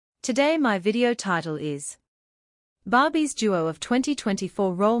Today my video title is Barbie's duo of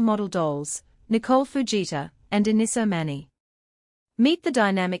 2024 role model dolls, Nicole Fujita and Enissa Amani. Meet the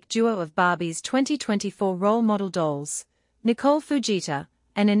dynamic duo of Barbie's 2024 role model dolls, Nicole Fujita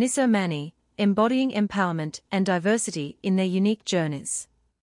and Enissa Amani, embodying empowerment and diversity in their unique journeys.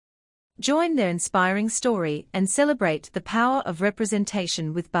 Join their inspiring story and celebrate the power of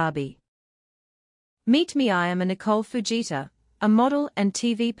representation with Barbie. Meet me, I am Nicole Fujita, a model and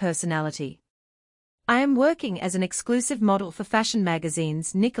TV personality. I am working as an exclusive model for fashion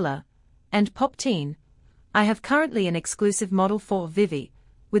magazines Nicole and Pop Teen. I have currently an exclusive model for Vivi,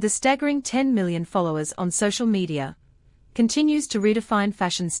 with a staggering 10 million followers on social media, continues to redefine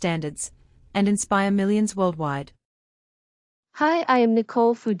fashion standards and inspire millions worldwide. Hi, I am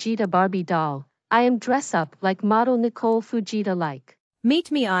Nicole Fujita Barbie doll. I am dress up like model Nicole Fujita like.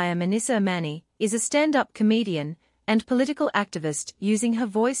 Meet me, I am Enissa Amani, is a stand-up comedian and political activist using her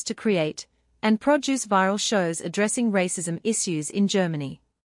voice to create and produce viral shows addressing racism issues in Germany.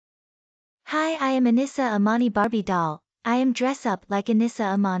 Hi, I am Enissa Amani Barbie doll. I am dress up like Enissa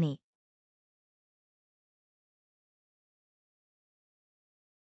Amani.